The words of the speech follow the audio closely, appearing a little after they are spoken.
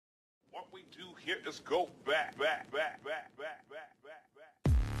What we do here is go back.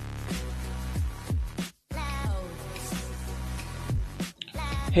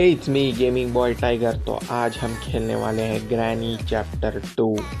 Hey it's me gaming boy tiger. तो आज हम खेलने वाले हैं ग्रैनी चैप्टर 2।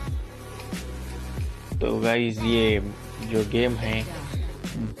 तो गाइस ये जो गेम है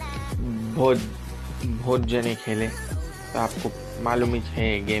बहुत जने खेले, तो आपको मालूम ही है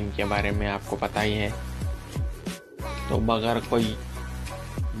गेम के बारे में, आपको पता ही है। तो बगैर कोई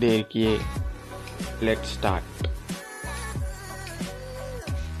देर किए let's start.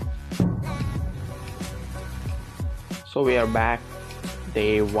 So we are back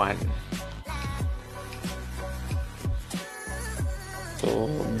Day 1। तो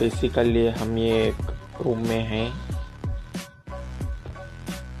बेसिकली हम ये एक रूम में हैं।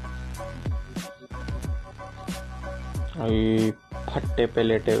 अभी फट्टे पे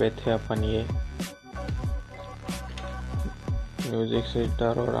लेटे हुए थे अपन। ये म्यूजिक से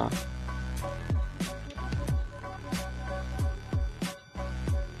डर हो रहा।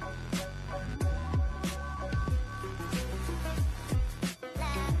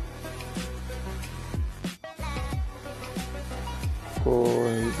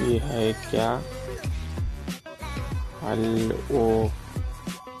 कोई भी है क्या? हेलो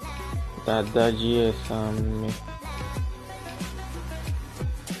दादाजी है सामने।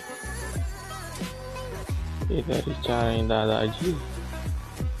 इधर ही जा रहे हैं दादाजी।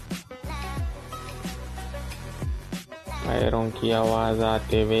 पैरों की आवाज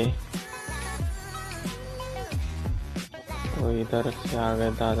आते हुए तो इधर से आ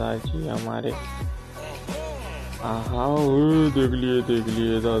गए दादाजी हमारे। हाँ देख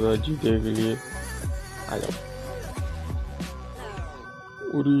लिए दादाजी, देख लिए। आ जाओ।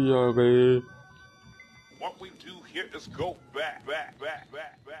 उड़ी आ गए। What we do here is go back.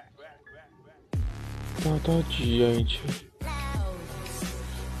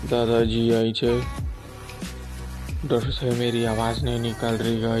 दादाजी आई छे। डर से मेरी आवाज नहीं निकल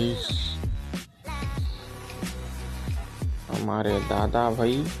रही गाइस। हमारे दादा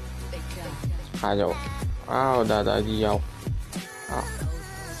भाई आ जाओ। आओ दादाजी आओ।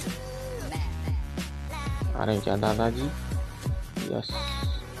 आ रहे क्या दादाजी? यस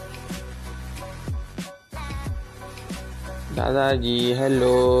दादाजी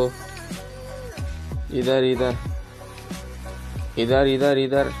हेलो। इधर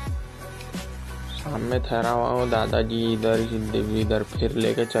सामने ठहरा हुआ हूँ दादाजी। इधर फिर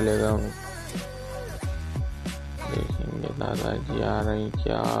लेके चले गए हूँ। देखेंगे दादाजी आ रहे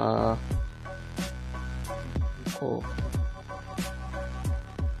क्या।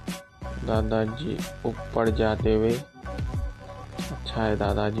 दादाजी ऊपर जाते हुए। अच्छा है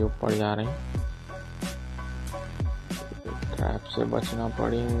दादाजी ऊपर जा रहे हैं। ट्रैप से बचना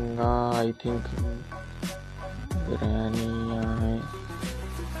पड़ेगा आई थिंक। ग्रैनी यहाँ है।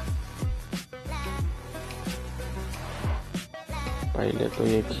 पहले तो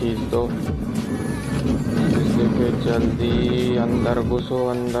ये खींच दो। इससे फिर जल्दी अंदर घुसो।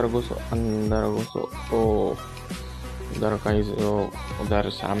 ओ उधर कहीं उधर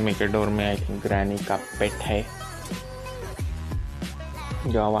सामने के डोर में आई थिंक ग्रैनी का पेट है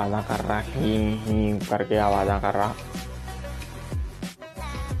जो आवाज़ा कर रहा। ही करके आवाज़ा कर रहा।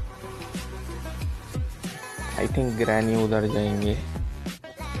 आई थिंक ग्रैनी उधर जाएंगे।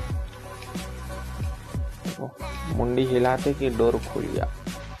 मुंडी हिलाते कि डोर खुल गया।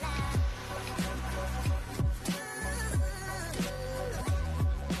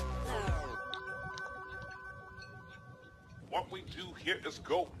 What we do here is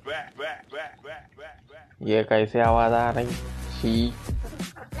go back. ये कैसे आवाज आ रही? छी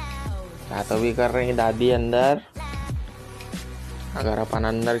क्या तो भी कर रही दादी अंदर। अगर अपन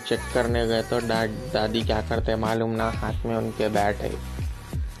अंदर चेक करने गए तो दादी क्या करते मालूम ना, हाथ में उनके बैट है।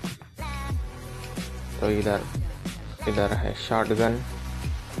 तो इधर है शॉटगन।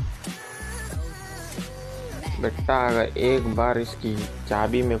 बेटा अगर एक बार इसकी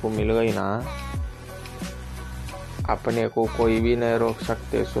चाबी मेरे को मिल गई ना, अपने को कोई भी नहीं रोक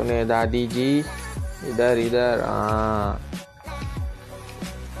सकते। सुने दादी जी इधर। हाँ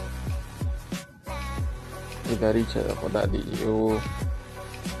इधर ही देखो दादी जी। वो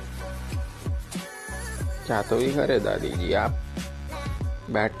क्या तो भी करे दादी जी आप।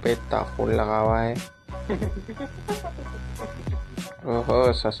 बैट पे इतना खून लगा हुआ है।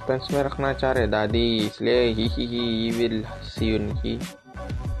 ओहो सस्पेंस में रखना चाह रहे दादी, इसलिए ही विल सी उनकी।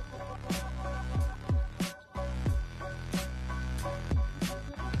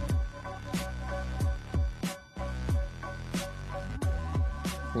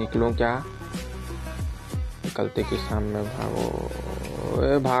 निकलूं क्या? निकलते कि सामने भागो।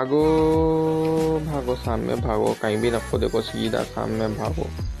 भागो सामने भागो। कहीं भी रखो, देखो सीधा सामने भागो।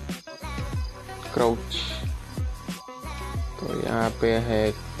 क्राउच। तो यहाँ पे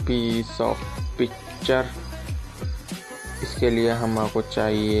है पीस ऑफ पिक्चर, इसके लिए हमको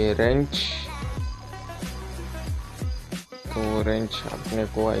चाहिए रेंच। तो रेंच अपने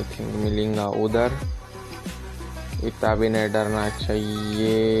को आई थिंक मिलेगा उधर। इतना भी नहीं डरना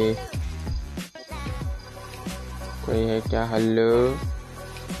चाहिए। कोई है क्या? हेलो,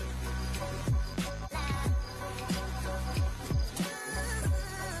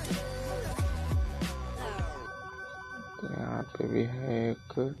 तो यहाँ पे भी है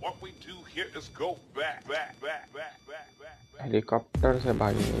एक हेलीकॉप्टर से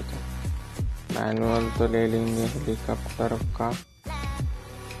भागेंगे। तो मैनुअल तो ले लेंगे हेलीकॉप्टर का।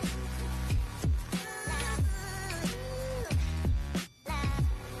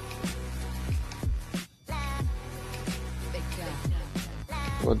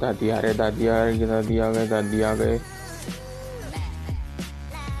 वो दादी आ रहे, दादी आ रही, दादी आ गए, दादी आ गए।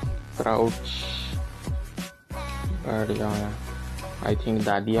 क्राउच, बैठ जाओ यहाँ। आई थिंक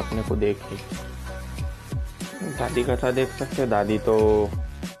दादी अपने को देखे। दादी कैसा देख सकते? दादी तो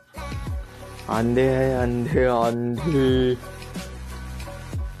अंधे है, अंधे अंधे।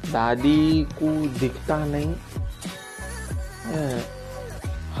 दादी को दिखता नहीं।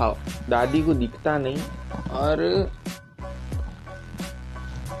 हाँ, दादी को दिखता नहीं और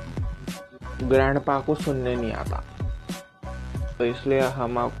ग्रैंडपा को सुनने नहीं आता, तो इसलिए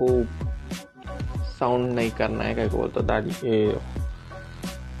हमको साउंड नहीं करना है। क्या बोलते दादी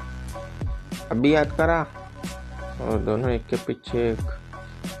अभी याद करा। और दोनों एक के पीछे एक।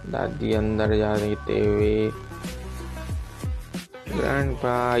 दादी अंदर जा रहते हुए।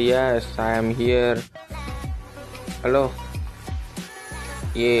 Grandpa, yes I am here. Hello,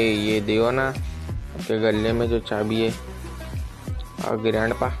 ये दियो ना आपके गले में जो चाबी है। और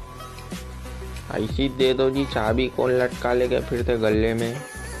ग्रैंडपा ऐसी दे दो जी, चाबी कौन लटका लेगा फिर से गले में।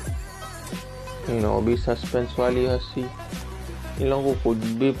 भी सस्पेंस वाली हंसी। इन लोगों को कुछ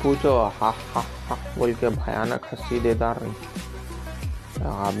भी पूछो हा हा हा बोल के भयानक हंसी देता रही।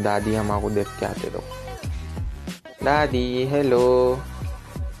 आप दादी हमको देख के आते दो। दादी हेलो,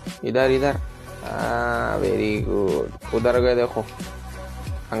 इधर इधर। Very good. उधर गए देखो,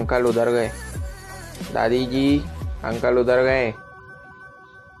 अंकल उधर गए। दादी जी, अंकल उधर गए।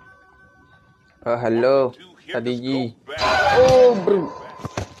 हेलो दादी जी। ओ ब्रू,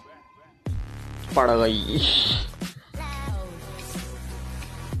 पड़ गई।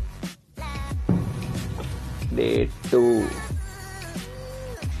 डे 2।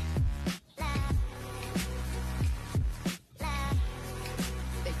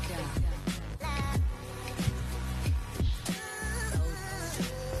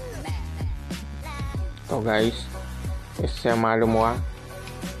 तो गाइस, इससे मालूम हुआ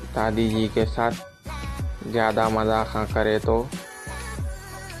दादी जी के साथ ज़्यादा मजाक हाँ करे तो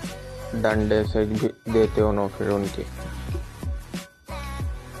डंडे से भी देते हो ना। फिर उनके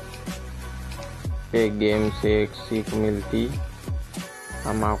एक गेम से एक सीख मिलती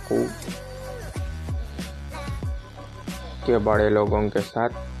हमको के बड़े लोगों के साथ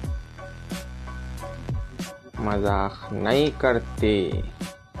मजाक नहीं करते।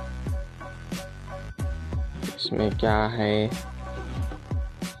 इसमें क्या है?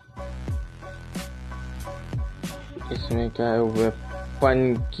 इसमें क्या है?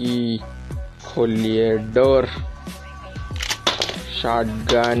 वेपन की खोलिए डोर।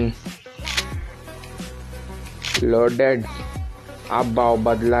 Shotgun loaded. अब आओ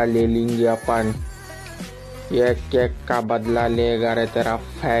बदला ले लेंगे अपन। ये केक का बदला लेगा रे तेरा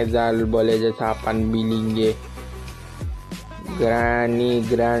फैजल बोले जैसा अपन भी लेंगे। ग्रैनी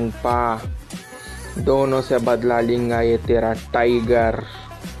ग्रैंडपा दोनों से बदला लेंगा ये तेरा टाइगर।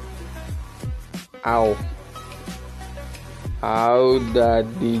 आओ आओ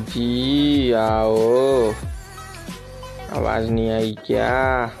दादी जी आओ। आवाज नहीं आई क्या?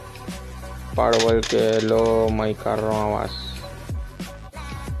 पढ़ बोल के लो, मैं कर रहा हूँ आवाज।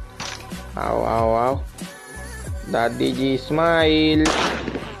 आओ आओ आओ दादी जी, स्माइल।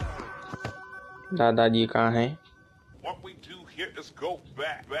 दादाजी कहाँ हैं?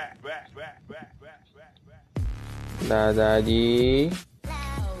 दादाजी,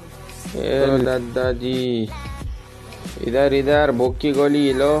 दादाजी इधर इधर, भूख की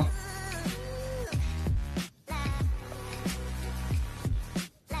गोली लो।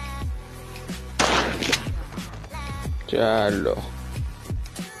 चलो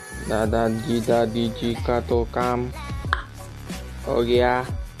दादाजी दादी जी का तो काम हो गया।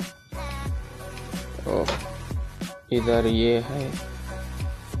 ओ, इधर ये है।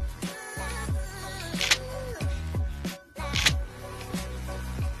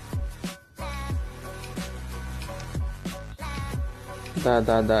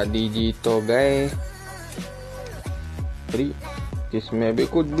 दादा दादी जी तो गए। अरे इसमें भी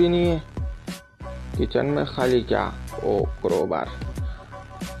कुछ भी नहीं है, किचन में खाली क्या, ओ क्रोबार।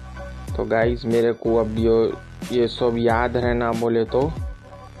 तो गाइस मेरे को अब ये सब याद रहना बोले तो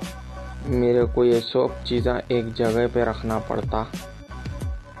मेरे को ये सब चीज़ें एक जगह पे रखना पड़ता।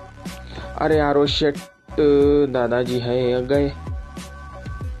 अरे यारो शिट, दादाजी है गए।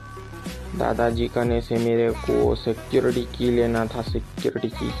 दादाजी करने से मेरे को सिक्योरिटी की लेना था, सिक्योरिटी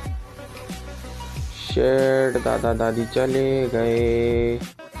की। शिट, दादा दादी चले गए।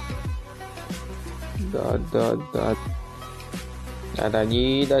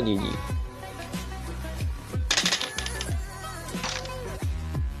 दादाजी दादी जी।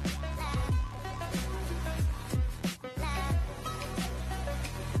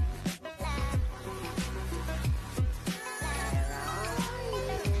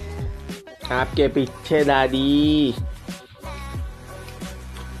 आपके पीछे दादी।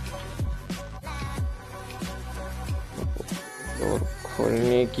 और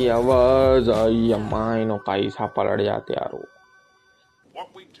खोलने की आवाज आई, अम्मा इनो पैसा पलट जाते यारो।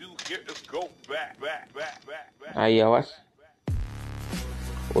 आई आवाज,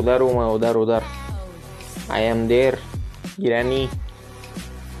 उधर हूँ मैं, उधर उधर। I am there गिरानी,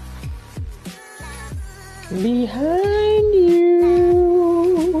 behind you.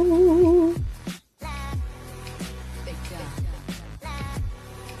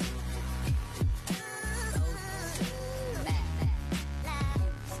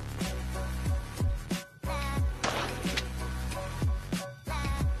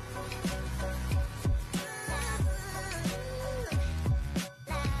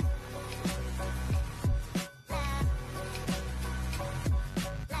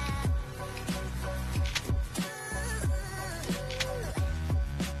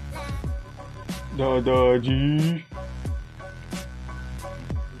 दादाजी,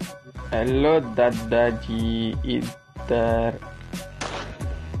 हेलो दादाजी, इधर।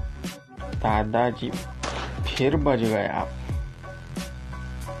 दादाजी फिर बज गए आप।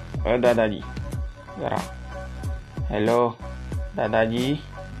 दादाजी जरा, हेलो दादाजी,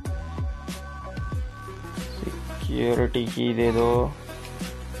 सिक्योरिटी की दे दो।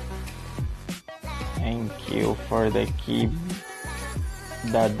 Thank you for the key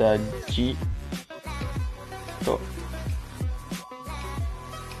दादाजी। तो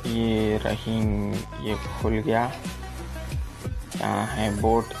ये रही, ये खुल गया। यहाँ है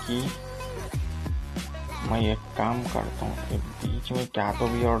बोट की। मैं एक काम करता हूँ कि बीच में क्या तो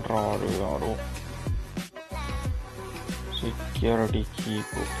भी ऑर्डर और सिक्योरिटी की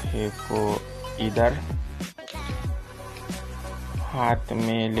को फेंको इधर, हाथ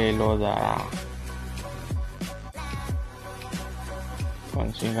में ले लो जरा।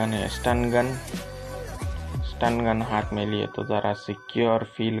 कौन सी गन है? Stun gun. स्टन गन हाथ में लिए तो जरा सिक्योर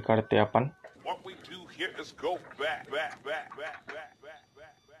फील करते अपन।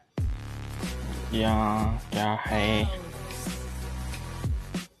 यहाँ क्या है?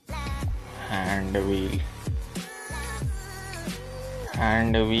 Hand wheel.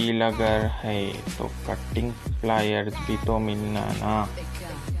 हैंड व्हील अगर है तो कटिंग प्लायर्स भी तो मिलना ना।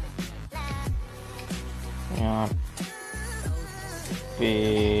 यहाँ पे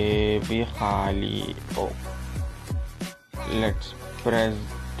भी खाली। ओ, लेट्स प्रेस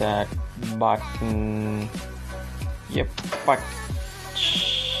दैट बटन। ये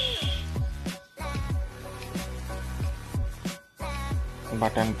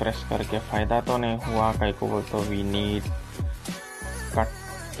बटन प्रेस करके फायदा तो नहीं हुआ, कहीं को बोल तो we need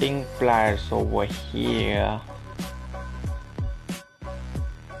cutting pliers over here.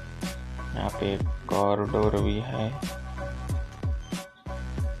 यहाँ पे एक और डोर भी है।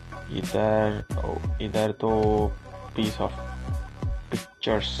 इधर तो पीस ऑफ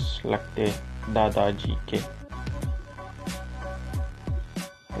पिक्चर्स लगते दादाजी के।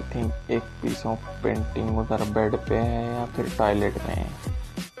 आई थिंक एक पीस ऑफ पेंटिंग उधर बेड पे है या फिर टॉयलेट में है,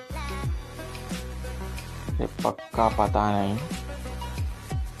 ये पक्का पता नहीं।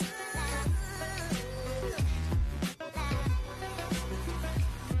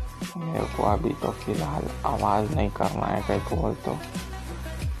 मेरे को अभी तो फिलहाल आवाज नहीं करना है, कहीं को बोल तो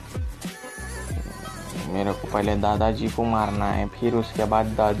मेरे को पहले दादाजी को मारना है, फिर उसके बाद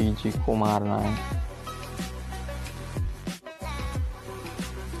दादी जी को मारना है।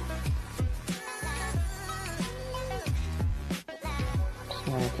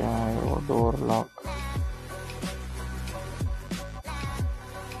 इसमें क्या है? वो डोर लॉक।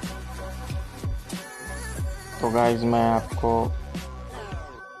 तो गाइज मैं आपको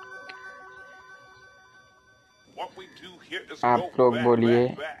आप लोग बोलिए,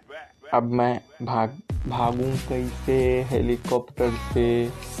 अब मैं भाग भागूं कैसे हेलीकॉप्टर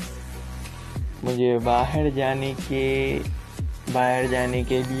से। मुझे बाहर जाने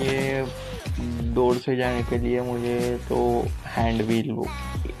के लिए, दूर से जाने के लिए मुझे तो हैंड व्हील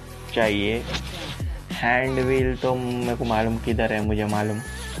चाहिए। हैंड व्हील तो मेरे को मालूम किधर है, मुझे मालूम।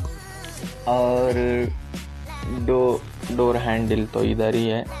 और डोर हैंडल तो इधर ही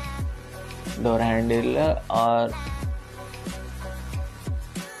है, डोर हैंडल और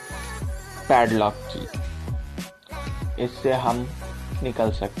पैडलॉक की, इससे हम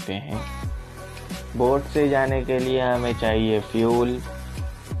निकल सकते हैं। बोट से जाने के लिए हमें चाहिए फ्यूल,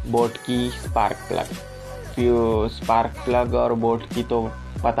 बोट की स्पार्क प्लग और बोट की तो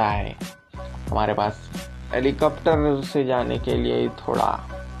पता है हमारे पास। हेलीकॉप्टर से जाने के लिए थोड़ा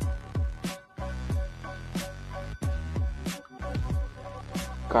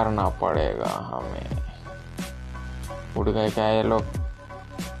करना पड़ेगा हमें। उड़ गए क्या ये लोग?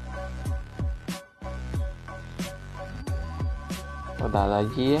 तो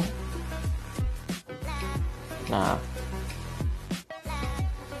दादाजी है ना।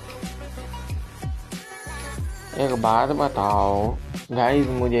 एक बात बताओ गाइस,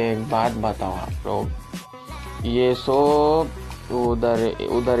 मुझे एक बात बताओ आप लोग। ये सो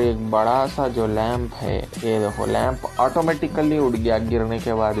उधर एक बड़ा सा जो लैंप है, ये देखो लैंप ऑटोमेटिकली उड़ गया गिरने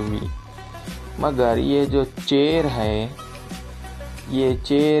के बाद भी। मगर ये जो चेयर है, ये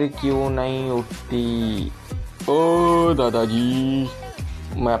चेयर क्यों नहीं उठती? ओ दादाजी,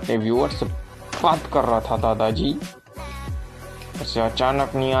 मैं अपने व्यूअर से बात कर रहा था दादाजी, ऐसे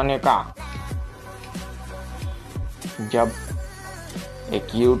अचानक नहीं आने का। जब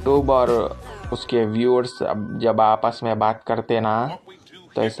एक यूट्यूब और उसके व्यूअर्स जब आपस में बात करते ना,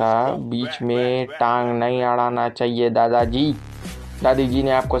 तो ऐसा बीच में टांग नहीं अड़ाना चाहिए दादाजी। दादी जी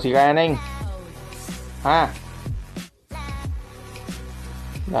ने आपको सिखाया नहीं? हाँ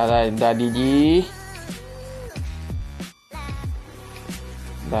दादी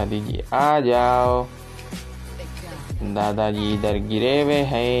जी आ जाओ। दादाजी इधर गिरे हुए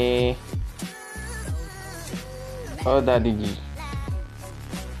हैं। ओ दादी जी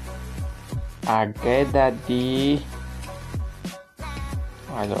आ गए। दादी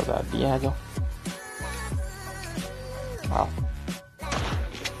आ जाओ, दादी आ जाओ। आओ।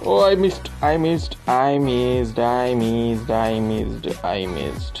 Oh, I missed.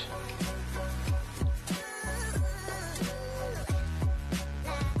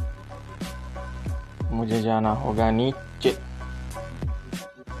 मुझे जाना होगा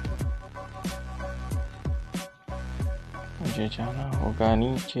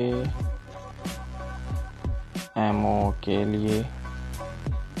नीचे। एमओ के लिए।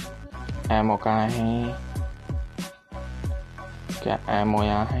 एमओ कहाँ है? क्या एमओ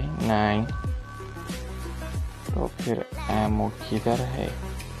यहाँ है? नहीं, तो फिर एमओ किधर है?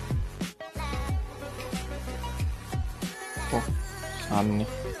 ओ, सामने।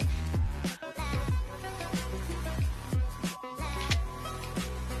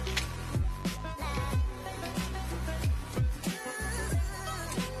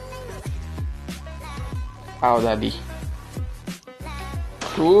 आओ दादी,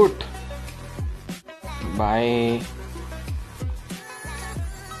 शूट बाय।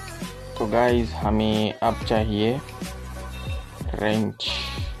 तो गाइस, हमें अब चाहिए रेंच।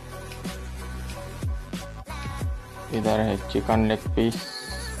 इधर है चिकन लेग पीस।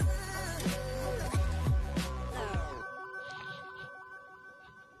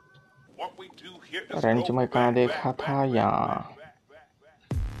 रेंच में कहाँ देखा था? यहाँ।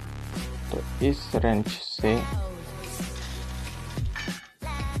 तो इस रेंच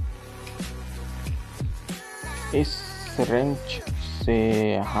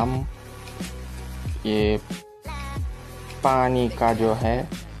से हम ये पानी का जो है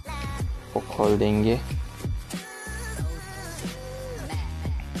वो खोल देंगे।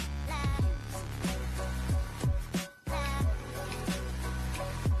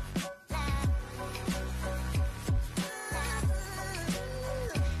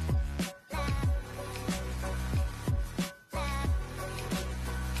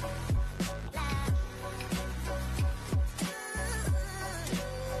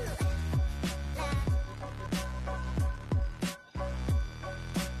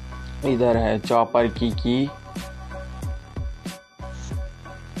 इधर है चॉपर की।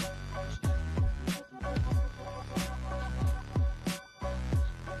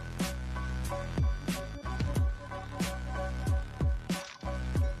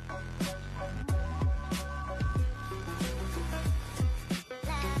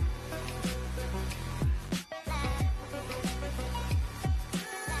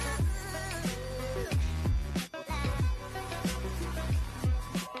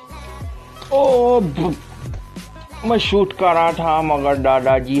 ओ मैं शूट कर रहा था मगर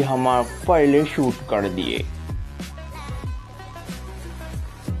दादाजी हम पहले शूट कर दिए।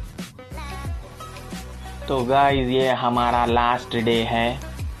 तो गाइस ये हमारा लास्ट डे है।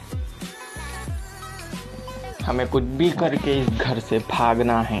 हमें कुछ भी करके इस घर से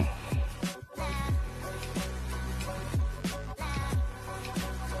भागना है।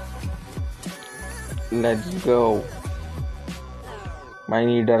 Let's go. मैं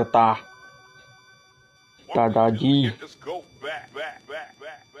नहीं डरता दादाजी।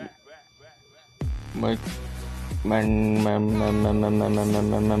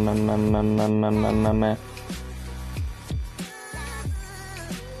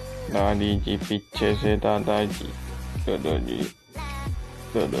 दादी जी पीछे से दादाजी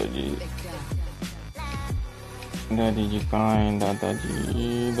दादी जी कहाँ हैं?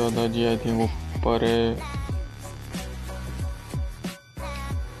 दादाजी आई थिंक ऊपर है।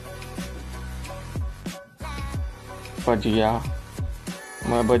 बच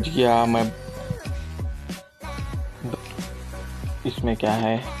गया मैं। इसमें क्या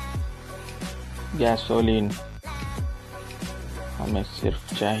है? गैसोलीन हमें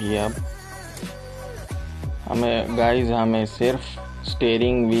सिर्फ चाहिए। अब हमें सिर्फ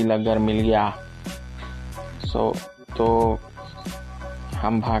स्टीयरिंग व्हील अगर मिल गया तो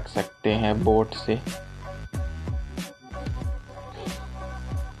हम भाग सकते हैं बोट से।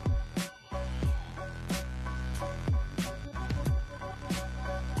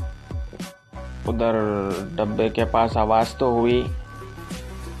 उधर डब्बे के पास आवाज तो हुई।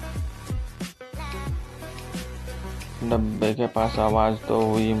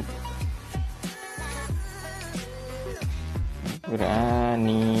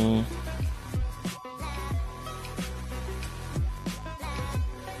 ग्रैनी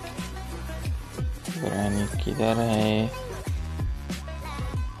किधर है?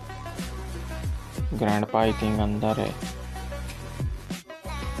 ग्रैंडपा आई थिंक अंदर है।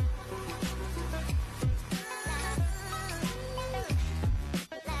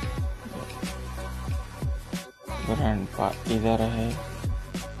 ग्रैंडपा इधर है।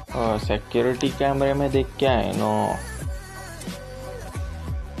 और सिक्योरिटी कैमरे में देख क्या है? नो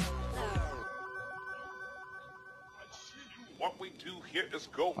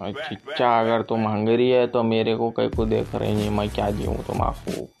चिच्चा, अगर तुम हंगरी है तो मेरे को कहीं को देख रही नहीं। मैं क्या दूं तुम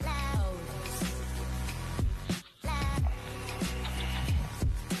आपको?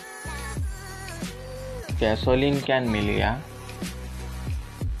 गैसोलीन कैन मिल गया।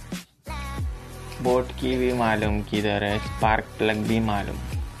 बोट की भी मालूम किधर है। स्पार्क प्लग भी मालूम।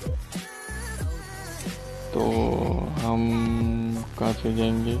 तो हम कहाँ से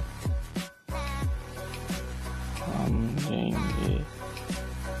जाएंगे? हम जाएंगे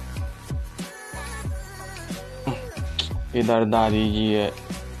इधर। दादी जी है।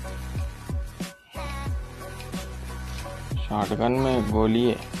 शॉटगन में गोली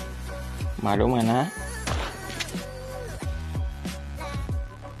है, मालूम है ना?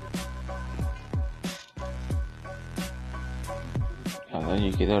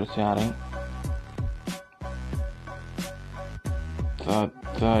 दादाजी किधर से आ रहे हैं?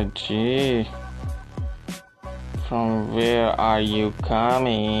 दादाजी, from where are you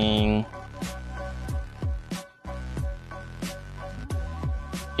coming?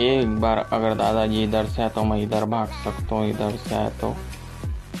 एक बार अगर दादाजी इधर से आए तो मैं इधर भाग सकता हूँ। इधर से आए तो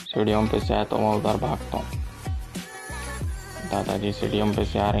सीढ़ियों पे से आए तो मैं उधर भागता हूँ। दादाजी सीढ़ियों पे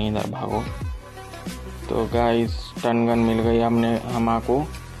से आ रहे हैं, इधर भागो। तो गाइस स्टन गन मिल गई हमको।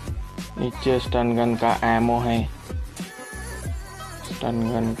 नीचे स्टन गन का एमो है। स्टन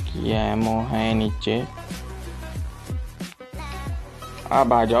गन की एमो है नीचे।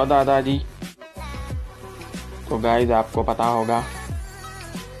 अब आ जाओ दादाजी। तो गाइस आपको पता होगा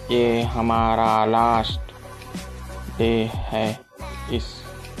ये हमारा लास्ट डे है इस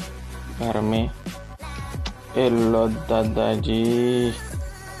घर में। हेलो दादाजी।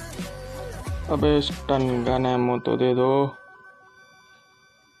 अबे स्टन गन एमो तो दे दो।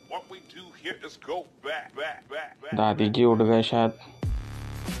 दादी जी उठ गए शायद।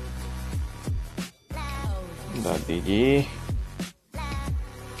 दादी जी,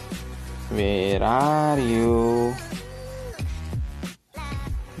 वेयर आर यू?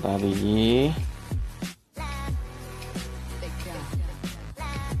 दादी जी,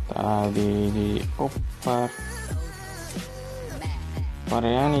 ऊपर पर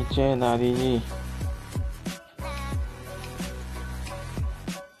या नीचे? दादी जी,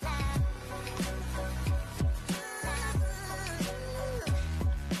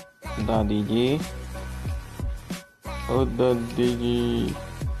 दादी जी, ओ दादी जी।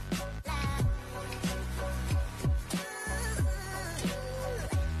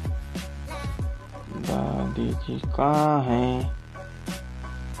 जी कहाँ हैं?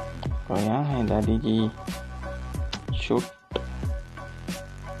 तो यहाँ है दादी जी। शूट,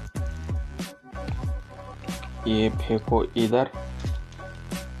 ये फेंको इधर।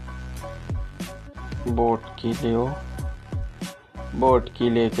 बोट की ले, बोट की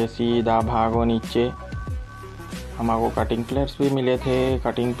लेके सीधा भागो नीचे। हमारे कटिंग प्लेट्स भी मिले थे।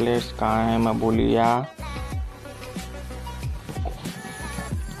 कटिंग प्लेट्स कहाँ हैं? मैं भूल गया।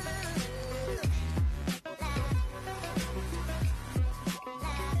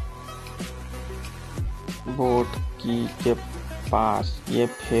 बोट की के पास ये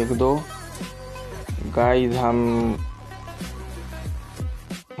फेंक दो गाइस।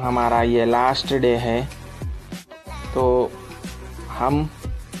 हमारा ये लास्ट डे है, तो हम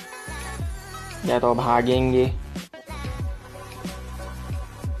या तो भागेंगे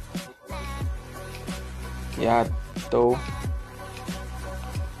या तो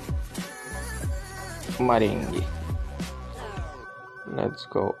मरेंगे। Let's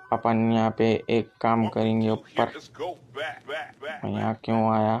go. अपन यहाँ पे एक काम करेंगे ऊपर। मैं यहाँ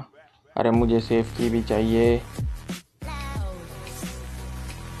क्यों आया? अरे मुझे सेफ की भी चाहिए।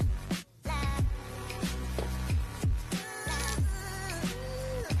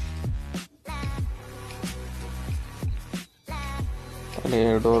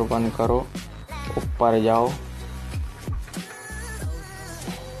 पहले डोर बंद करो, ऊपर जाओ।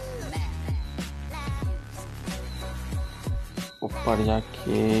 ऊपर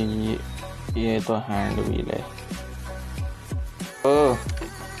जाके ये तो हैंड व्हील है। ओ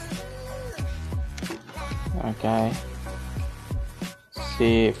क्या है?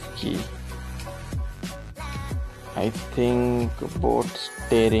 सेफ की। I think boat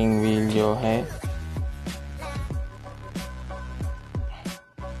steering wheel जो है,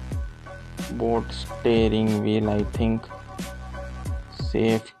 boat steering wheel I think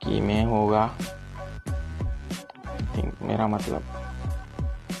safe की में होगा। आई थिंक, मेरा मतलब।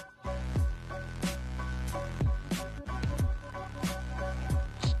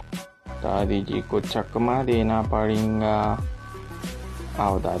 दादी जी को चकमा देना पड़ेगा।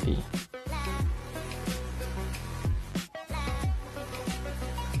 आओ दादी।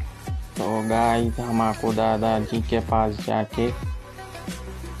 तो गाइस, हमको दादाजी के पास जाके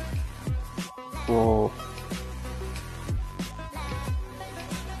वो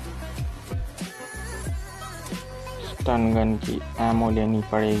स्टन गन की एमो लेनी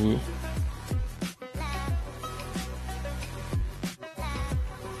पड़ेगी।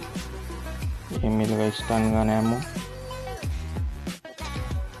 ये मिल गई स्टन गन एमो।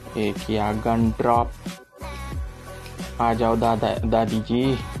 एक किया गन ड्रॉप। आ जाओ दादी जी।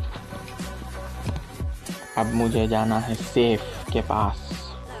 अब मुझे जाना है सेफ के पास।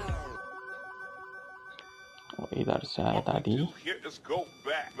 इधर से आए दादी।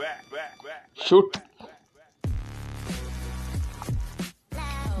 Shoot,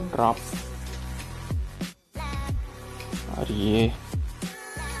 drop. और ये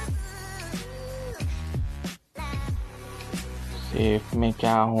सेफ में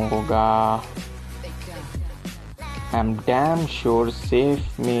क्या होगा? I am damn sure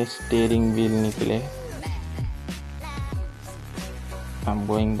safe में स्टीयरिंग व्हील निकले। I am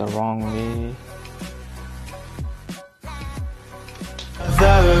going the wrong way.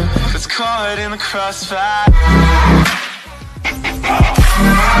 It's caught in the crossfire.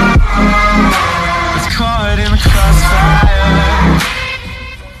 It's caught in the crossfire.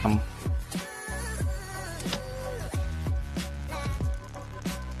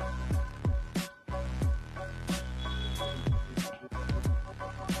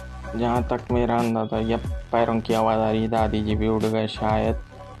 जहाँ तक मेरा अंदाजा, ये पैरों की आवाज़ आ रही। दादी जी भी उड़ गए शायद।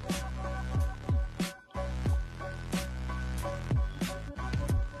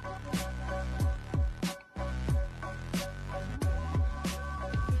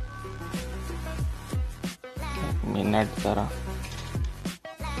 मिनट जरा।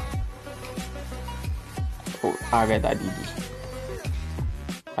 आ गए दादी जी।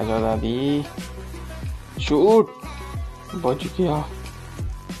 आ जाओ दादी। शूट, बच गया।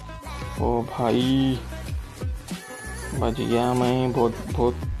 ओ भाई, बच गया मैं।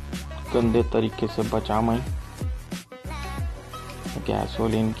 बहुत गंदे तरीके से बचा मैं।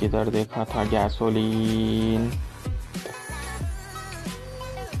 गैसोलीन किधर देखा था? गैसोलीन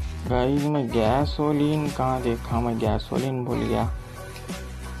गाइस, मैं गैसोलीन कहाँ देखा? मैं गैसोलीन भूल गया।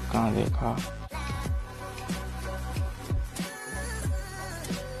 कहाँ देखा?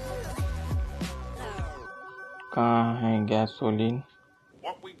 कहाँ है गैसोलीन?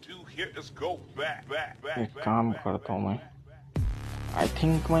 एक काम करता हूँ मैं। आई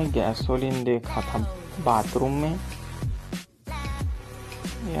थिंक मैं गैसोलीन देखा था बाथरूम में,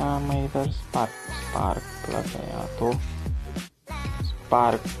 या मैं इधर स्पार्क प्लग है या तो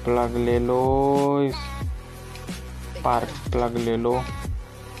स्पार्क प्लग ले लो, स्पार्क प्लग ले लो।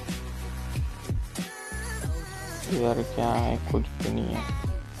 इधर क्या है? कुछ भी नहीं है।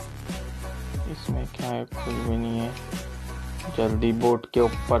 इसमें क्या है? कुछ भी नहीं है। जल्दी बोट के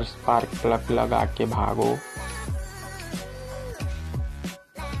ऊपर स्पार्क प्लग लगा के भागो।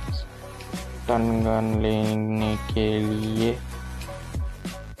 टन गन लेने के लिए।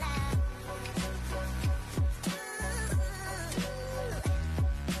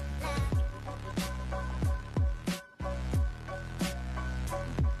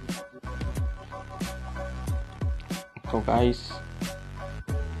 तो गाइस,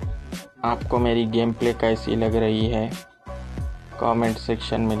 आपको मेरी गेम प्ले कैसी लग रही है कमेंट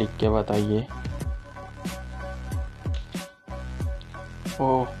सेक्शन में लिख के बताइए।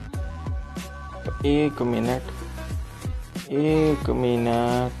 ओह, एक मिनट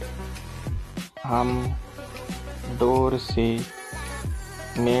हम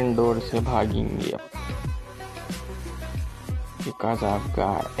मेन डोर से भागेंगे अब, because I've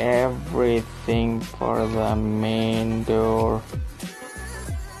got everything for the main door.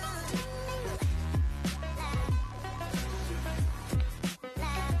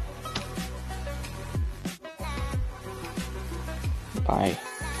 Bye.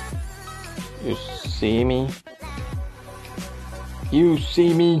 You see me? You see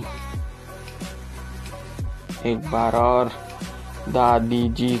me? एक बार और दादी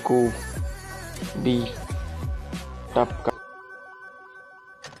जी को भी टपका।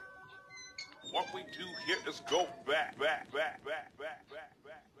 What we do here is go back.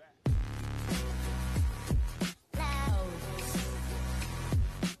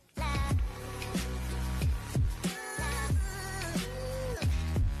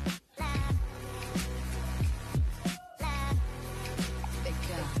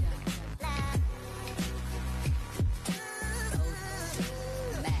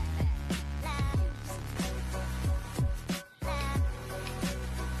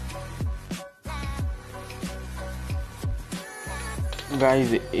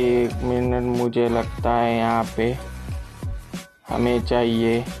 Guys, एक मिनट, मुझे लगता है यहाँ पे हमें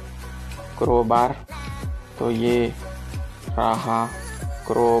चाहिए क्रोबार। तो ये रहा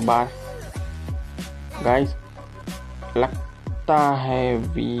क्रोबार। गाइस, लगता है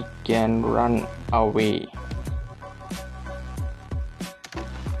we can run away.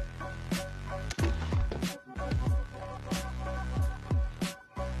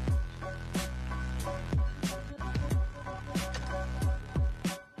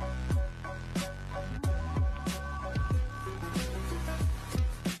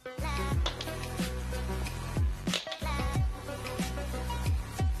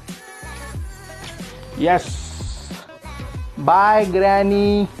 Yes, bye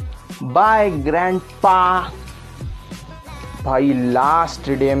granny, bye grandpa. भाई लास्ट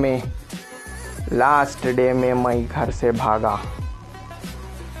डे में मैं घर से भागा।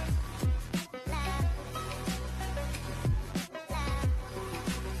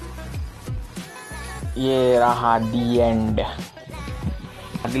 ये रहा दी एंड।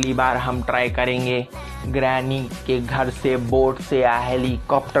 अगली बार हम ट्राई करेंगे ग्रैनी के घर से, बोट से या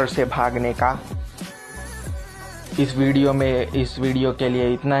हेलीकॉप्टर से भागने का। इस वीडियो के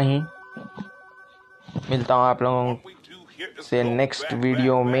लिए इतना ही। मिलता हूँ आप लोगों से नेक्स्ट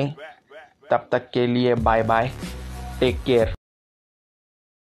वीडियो में। तब तक के लिए बाय बाय, टेक केयर।